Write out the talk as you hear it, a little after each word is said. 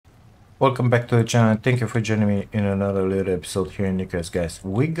Welcome back to the channel. Thank you for joining me in another little episode here in Icarus, guys.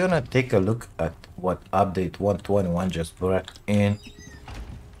 We're gonna take a look at what update 121 just brought in.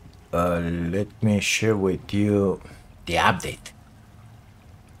 Let me share with you the update.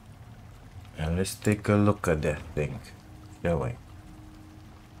 And let's take a look at that thing, shall we?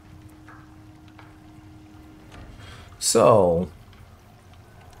 So,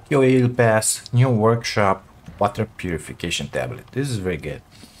 QA Pass, new workshop, water purification tablet. This is very good.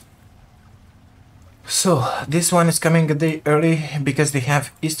 So this one is coming a day early because they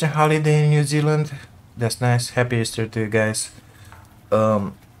have Easter holiday in New Zealand. That's nice. Happy Easter to you guys.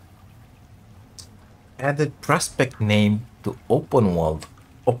 Added prospect name to open world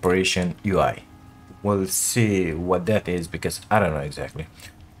operation UI. We'll see what that is because I don't know exactly.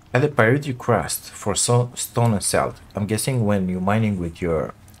 Added priority crust for stone and salt. I'm guessing when you're mining with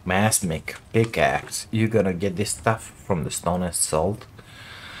your Masmic pickaxe, you're gonna get this stuff from the stone and salt.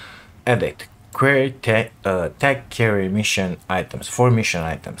 Edit. Query tag carry mission items, 4 mission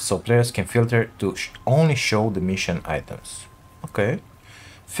items, so players can filter to only show the mission items. Okay.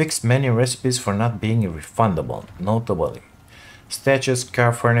 Fix menu recipes for not being refundable, notably statues,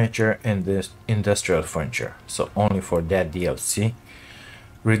 car furniture, and the industrial furniture, so only for that DLC.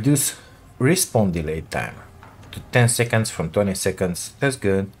 Reduce respawn delay time to 10 seconds from 20 seconds. That's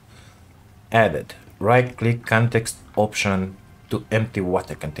good. Added right click context option to empty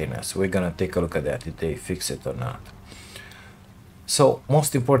water containers. We're gonna take a look at that, if they fix it or not. So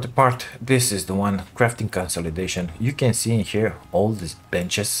most important part, this is the one, crafting consolidation. You can see in here all these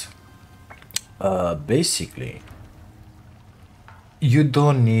benches. Basically you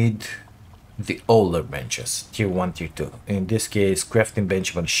don't need the older benches, tier 1, tier 2. In this case, crafting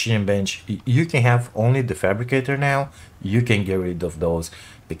bench, machining bench. You can have only the fabricator now. You can get rid of those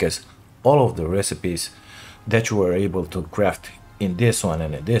because all of the recipes that you were able to craft in this one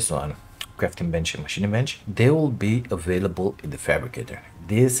and in this one, crafting bench and machining bench, they will be available in the fabricator.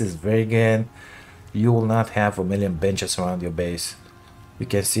 This is very good. You will not have a million benches around your base. You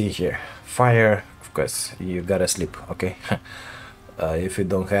can see here, fire, of course, you gotta sleep, okay? If you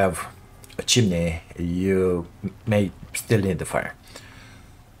don't have a chimney, you may still need the fire.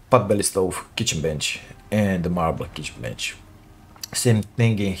 Potbelly stove, kitchen bench, and the marble kitchen bench. Same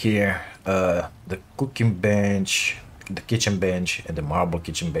thing in here, the cooking bench, the kitchen bench, and the marble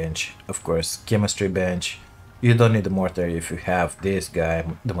kitchen bench. Of course, chemistry bench. You don't need the mortar if you have this guy,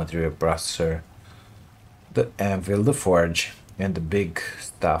 the material processor, the anvil, the forge, and the big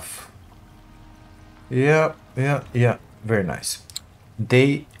stuff. Yeah, very nice.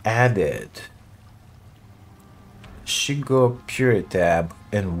 They added Shigo Pure Tab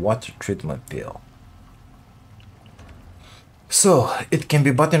and water treatment pill. So it can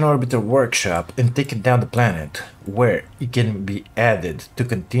be bought in Orbiter Workshop and taken down the planet, where it can be added to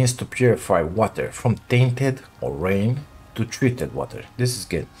containers to purify water from tainted or rain to treated water. This is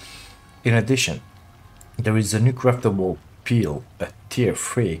good. In addition, there is a new craftable peel at tier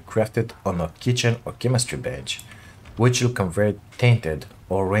 3 crafted on a kitchen or chemistry bench, which will convert tainted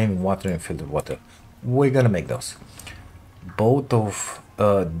or rainwater and filtered water. We're gonna make those. Both of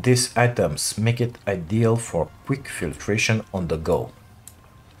these items make it ideal for quick filtration on the go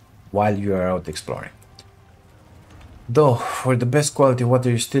while you are out exploring. Though for the best quality water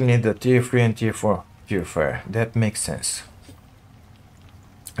you still need a tier 3 and tier 4 purifier. That makes sense.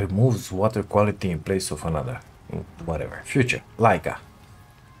 Removes water quality in place of another. Whatever. Future. Leica.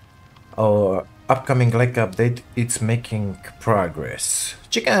 Our upcoming Leica update, it's making progress.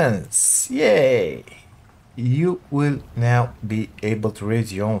 Chickens! Yay! You will now be able to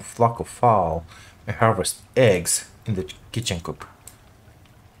raise your own flock of fowl and harvest eggs in the chicken coop.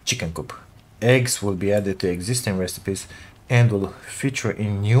 Eggs will be added to existing recipes and will feature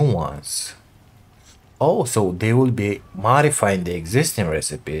in new ones. Oh, so they will be modifying the existing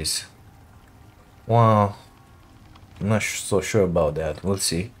recipes. Well, I'm not so sure about that. We'll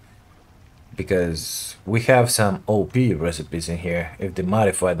see. Because we have some OP recipes in here. If they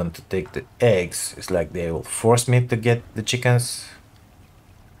modify them to take the eggs, it's like they will force me to get the chickens.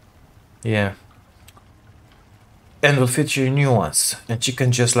 Yeah. And will feature new ones. And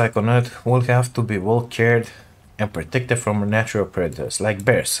chicken, just like on Earth, will have to be well cared and protected from natural predators like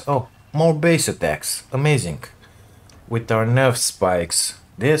bears. Oh, more base attacks. Amazing. With our nerf spikes,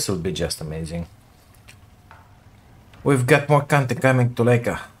 this will be just amazing. We've got more content coming to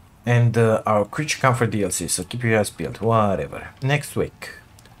Leica. And our creature comfort DLC, so keep your eyes peeled. Whatever. Next week,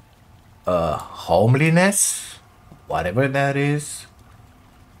 homeliness, whatever that is,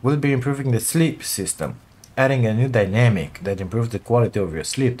 will be improving the sleep system, adding a new dynamic that improves the quality of your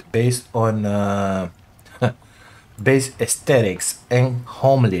sleep based on base aesthetics and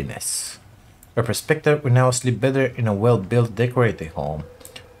homeliness. A prospector will now sleep better in a well-built decorated home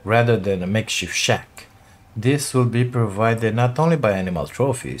rather than a makeshift shack. This will be provided not only by animal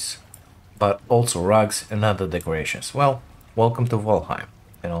trophies, but also rugs and other decorations. Well, welcome to Valheim,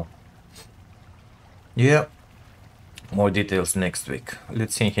 you know. Yeah, more details next week.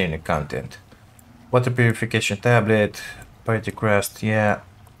 Let's see here in the content. Water purification tablet, party crust, yeah.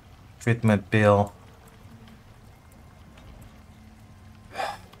 Treatment pill.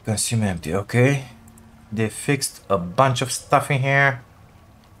 Consume empty, okay. They fixed a bunch of stuff in here.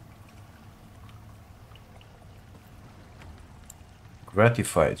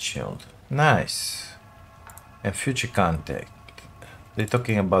 Gratified shield. Nice. And future contact. They're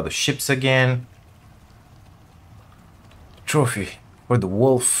talking about the ships again. Trophy for the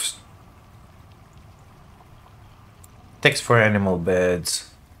wolves. Text for animal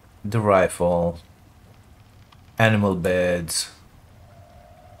beds. The rifle. Animal beds.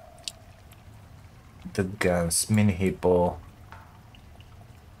 The guns. Mini hippo.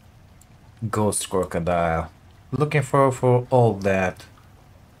 Ghost crocodile. Looking for all that.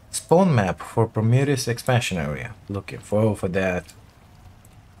 Spawn map for Prometheus expansion area. Looking forward for that.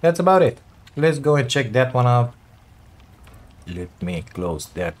 That's about it. Let's go and check that one out. Let me close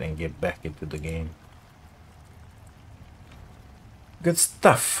that and get back into the game. Good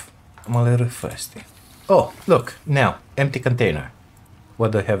stuff. I'm a little thirsty. Oh, look, now, empty container.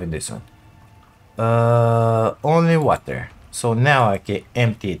 What do I have in this one? Only water. So now I can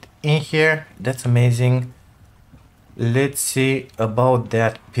empty it in here. That's amazing. Let's see about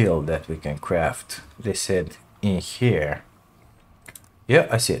that pill that we can craft. They said in here. Yeah,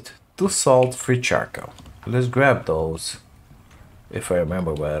 I see it. 2 salt, 3 charcoal. Let's grab those. If I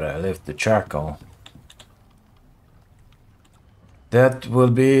remember where I left the charcoal. That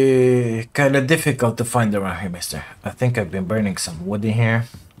will be kind of difficult to find around here, mister. I think I've been burning some wood in here.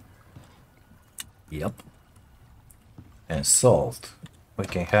 Yep. And salt. We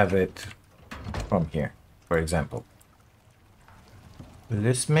can have it from here, for example.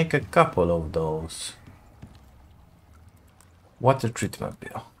 Let's make a couple of those. Water treatment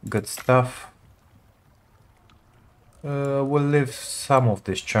bill. Good stuff. We'll leave some of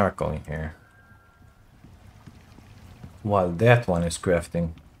this charcoal in here. While that one is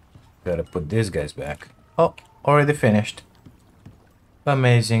crafting. Gotta put these guys back. Oh, already finished.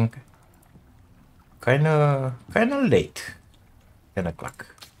 Amazing. Kinda late. 10 o'clock.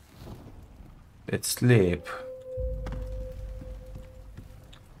 Let's sleep.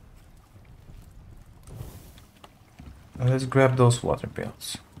 And let's grab those water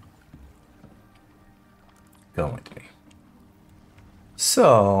pills. Go with me.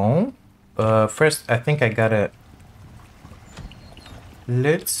 So, first I think I gotta...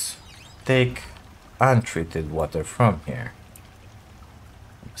 Let's take untreated water from here.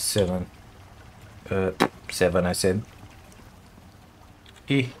 7 I said.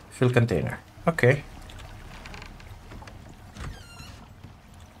 Fill container. Okay.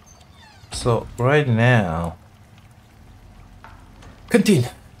 So right now,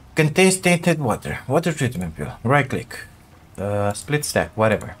 contains tainted water. Water treatment pill. Right click. Split stack.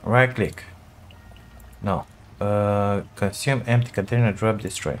 Whatever. Right click. No. Consume empty container. Drop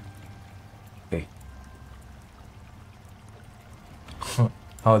destroy. Okay.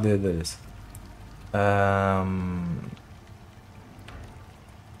 How do you do this?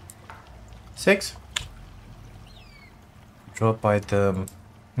 Six. Drop item.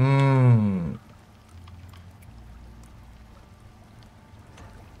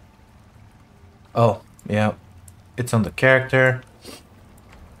 Oh, yeah. It's on the character.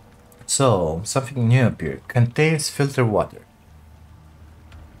 So, something new appeared. Contains filtered water.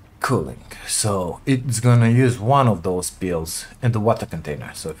 Cooling. So, it's gonna use one of those pills in the water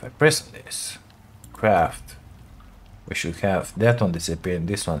container. So, if I press on this, craft, we should have that one disappear and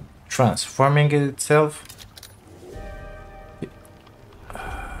this one transforming it itself.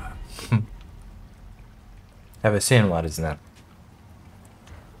 Haven't seen what is that.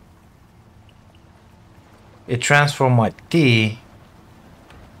 It transformed my tea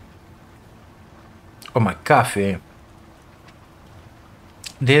or my coffee.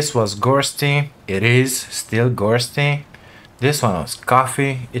 This was Gorsty. It is still Gorsty. This one was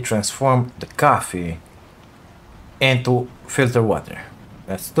coffee. It transformed the coffee into filtered water.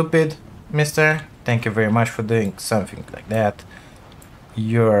 That's stupid, mister. Thank you very much for doing something like that.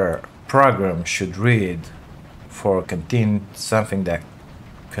 Your program should read for contain something that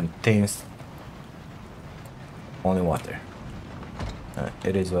contains only water.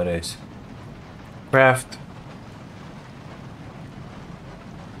 It is what it is. Craft.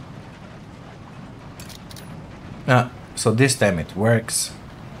 So this time it works.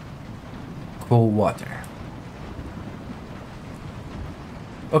 Cool water.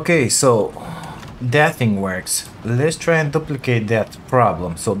 Okay, so that thing works. Let's try and duplicate that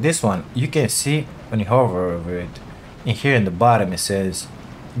problem. So this one, you can see when you hover over it, in here in the bottom it says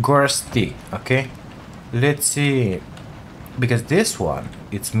Gorse tea, okay? Let's see, because this one,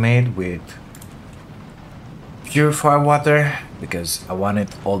 it's made with purified water, because I wanted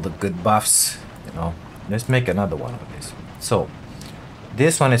all the good buffs, you know. Let's make another one of this. So,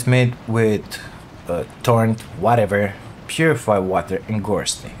 this one is made with torrent, whatever, purified water and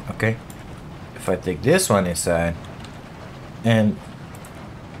Gorse tea, okay? If I take this one inside, and,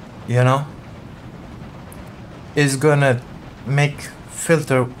 you know, it's gonna make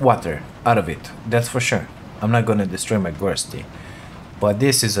filter water out of it, that's for sure. I'm not gonna destroy my Gorse tea, but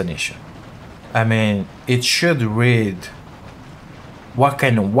this is an issue. I mean, it should read what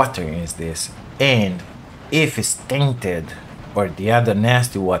kind of water is this, and if it's tainted or the other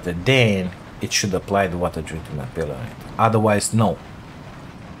nasty water, then it should apply the water treatment pill on it. Otherwise, no,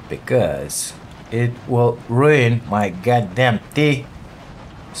 because it will ruin my goddamn tea.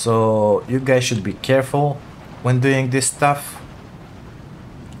 So you guys should be careful when doing this stuff.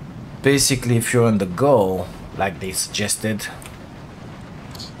 Basically, if you're on the go, like they suggested,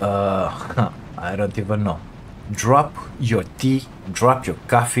 I don't even know. Drop your tea, drop your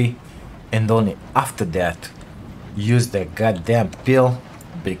coffee, and only after that, use that goddamn pill,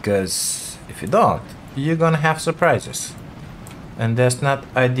 because if you don't, you're gonna have surprises. And that's not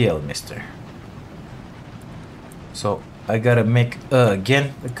ideal, mister. So, I gotta make,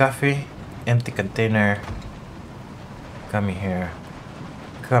 again, the coffee, empty container. Come in here.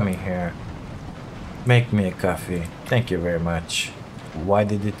 Come in here. Make me a coffee. Thank you very much. Why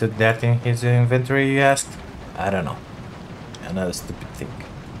did he took that in his inventory, you asked? I don't know. Another stupid thing.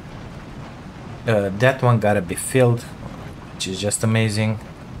 That one gotta be filled, which is just amazing.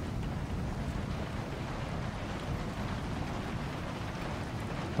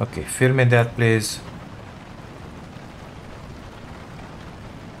 Okay, fill me that, please.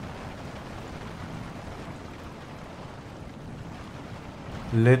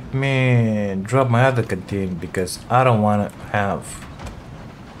 Let me drop my other canteen, because I don't want to have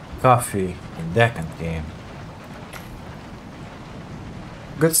coffee in that canteen.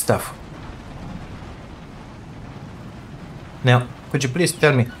 Good stuff. Now, could you please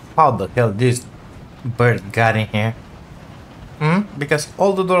tell me how the hell this bird got in here? Because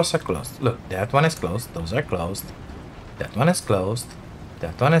all the doors are closed. Look, that one is closed, those are closed. That one is closed.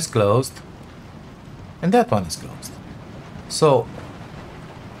 That one is closed. And that one is closed. So,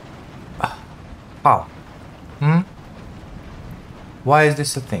 how? Why is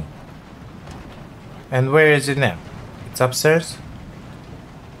this a thing? And where is it now? It's upstairs?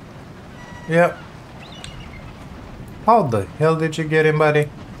 Yep. How the hell did you get in, buddy?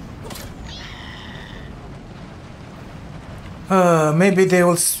 Maybe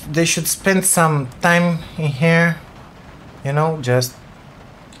they should spend some time in here, you know, just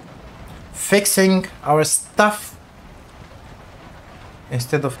fixing our stuff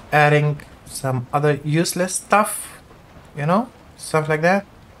instead of adding some other useless stuff, you know, stuff like that.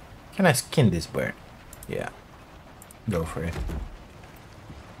 Can I skin this bird? Yeah, go for it.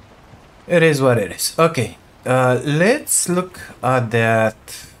 It is what it is. Okay, let's look at that,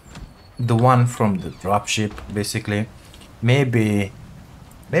 the one from the dropship, basically. Maybe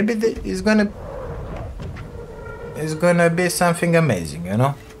it's gonna be something amazing, you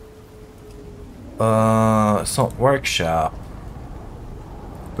know. So workshop.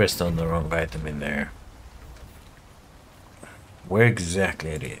 Pressed on the wrong item in there. Where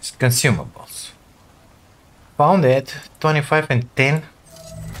exactly it is? Consumables. Found it. 25 and 10.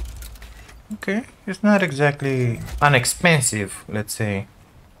 Okay, it's not exactly inexpensive, let's say.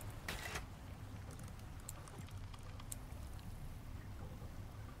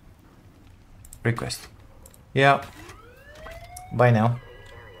 Request. Yeah. Bye now.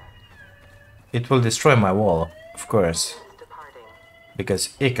 It will destroy my wall, of course. Because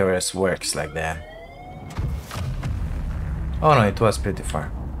Icarus works like that. Oh no, it was pretty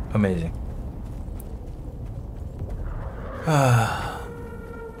far. Amazing.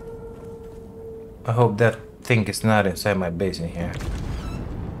 I hope that thing is not inside my base in here.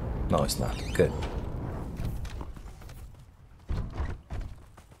 No, it's not. Good.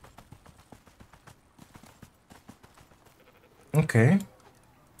 Okay.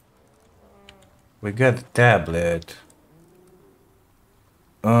 We got a tablet.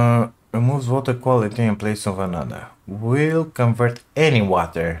 Removes water quality in place of another. Will convert any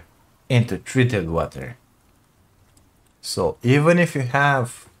water into treated water. So even if you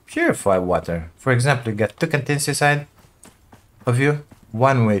have purify water. For example, you got two contents inside of you,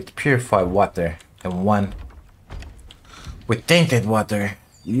 one with purified water and one with tainted water.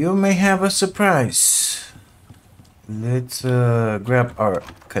 You may have a surprise. Let's grab our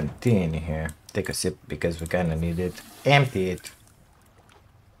container here. Take a sip because we kind of need it. Empty it.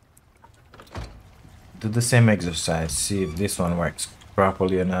 Do the same exercise. See if this one works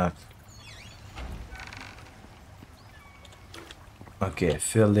properly or not. Okay,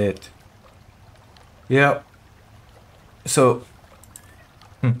 filled it. Yep. So,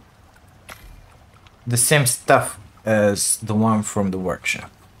 the same stuff as the one from the workshop.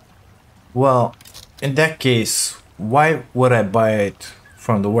 Well, in that case, why would I buy it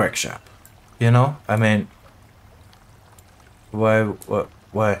from the workshop? You know, I mean, why?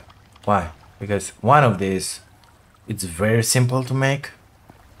 Because one of these, it's very simple to make.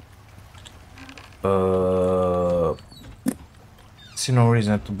 See no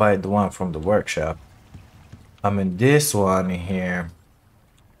reason to buy the one from the workshop. I mean, this one in here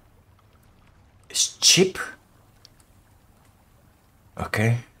is cheap.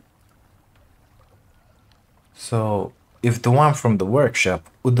 Okay. So, if the one from the workshop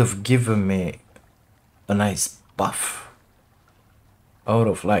would have given me a nice buff, I would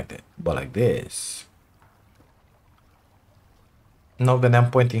have liked it. But like this, no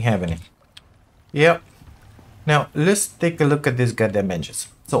goddamn point in having it. Yep. Now, let's take a look at these goddamn engines.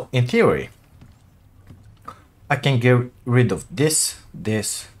 So, in theory, I can get rid of this.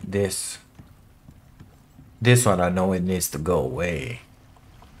 This one I know it needs to go away.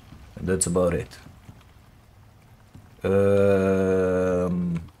 And that's about it.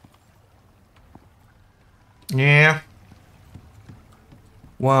 Yeah.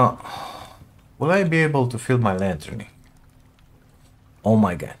 Well, will I be able to fill my lantern? Oh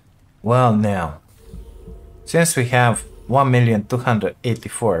my god. Well, now, since we have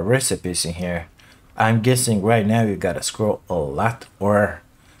 1,284 recipes in here, I'm guessing right now you gotta scroll a lot or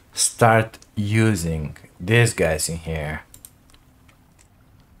start using these guys in here.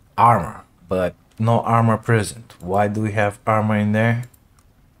 Armor, but no armor present. Why do we have armor in there?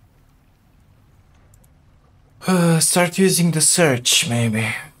 Start using the search,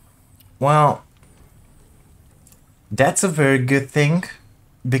 maybe. Well, that's a very good thing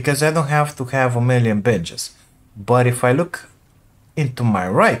because I don't have to have a million benches. But if I look into my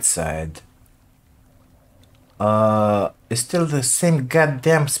right side, it's still the same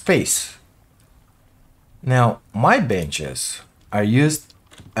goddamn space. Now, my benches are used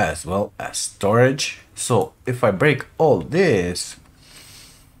as well as storage. So if I break all this,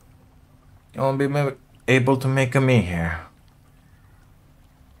 I won't be able to make them in here.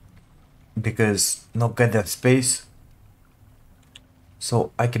 Because no goddamn space.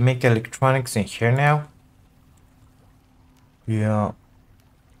 So I can make electronics in here now. Yeah.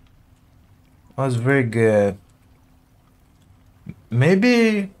 That was very good.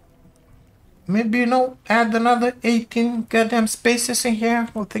 Maybe, you know, add another 18 goddamn spaces in here.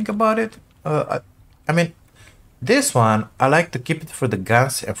 We'll think about it. I mean, this one, I like to keep it for the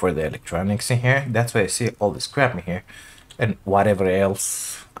guns and for the electronics in here. That's why I see all this crap in here. And whatever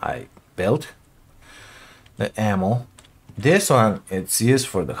else I built. The ammo. This one, it's used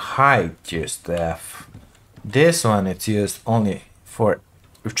for the high tier stuff. This one, it's used only for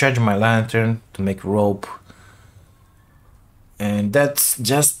recharging my lantern to make rope. And that's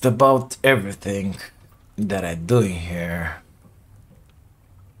just about everything that I do in here.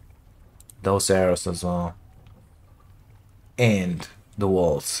 Those arrows as well. And the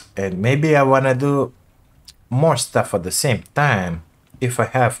walls. And maybe I want to do more stuff at the same time if I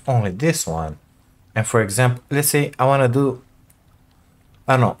have only this one. And for example, let's say I want to do,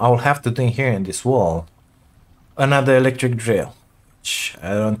 I don't know, I will have to do in here in this wall another electric drill, which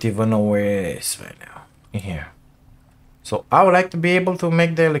I don't even know where it is right now in here. So I would like to be able to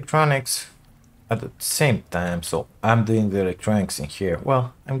make the electronics at the same time. So I'm doing the electronics in here.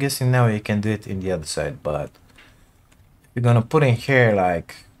 Well, I'm guessing now you can do it in the other side, but you're gonna put in here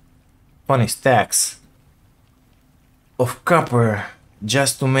like 20 stacks of copper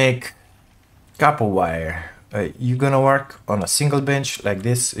just to make copper wire. You're gonna work on a single bench like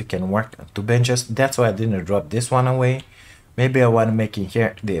this. You can work on two benches. That's why I didn't drop this one away. Maybe I want to make in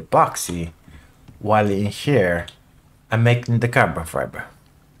here the epoxy, while in here I'm making the carbon fiber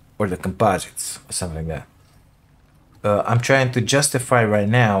or the composites or something like that. I'm trying to justify right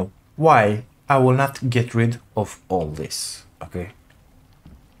now why I will not get rid of all this. Okay,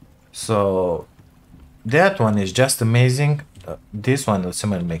 so that one is just amazing. This one, the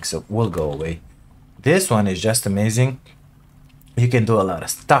cement mixer, will go away. This one is just amazing. You can do a lot of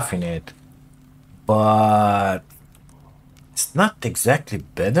stuff in it, but It's not exactly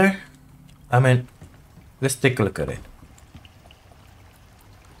better. I mean, let's take a look at it.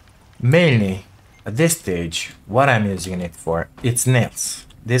 Mainly, at this stage, what I'm using it for, it's nails.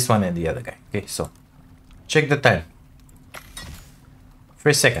 This one and the other guy. Okay, so check the time.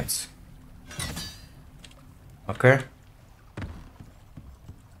 3 seconds. Okay.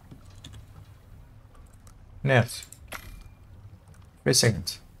 Nails. 3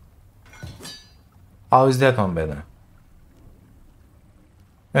 seconds. How is that one better?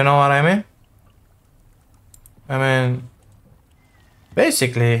 You know what I mean? I mean,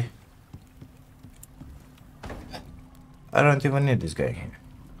 basically, I don't even need this guy here.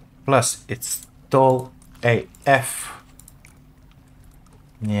 Plus, it's tall AF.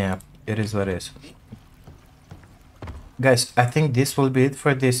 Yeah, it is what it is. Guys, I think this will be it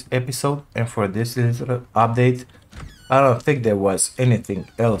for this episode and for this little update. I don't think there was anything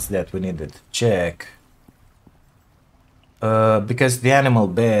else that we needed to check. Because the animal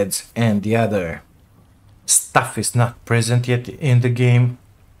beds and the other stuff is not present yet in the game.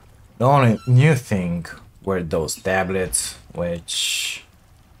 The only new thing were those tablets, which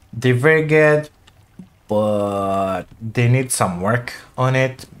they're very good, but they need some work on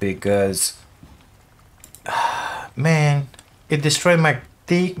it because, man, it destroyed my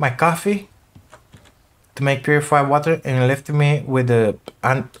tea, my coffee to make purified water, and left me with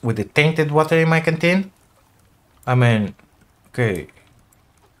the tainted water in my canteen. I mean, okay,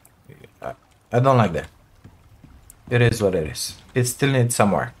 I don't like that. It is what it is. It still needs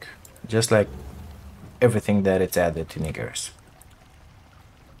some work, just like everything that it's added to Icarus.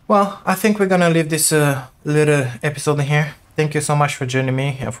 Well, I think we're gonna leave this little episode in here. Thank you so much for joining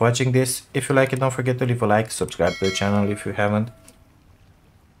me and for watching this. If you like it, don't forget to leave a like, subscribe to the channel if you haven't.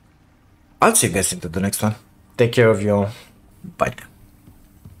 I'll see you guys into the next one. Take care of you all. Bye.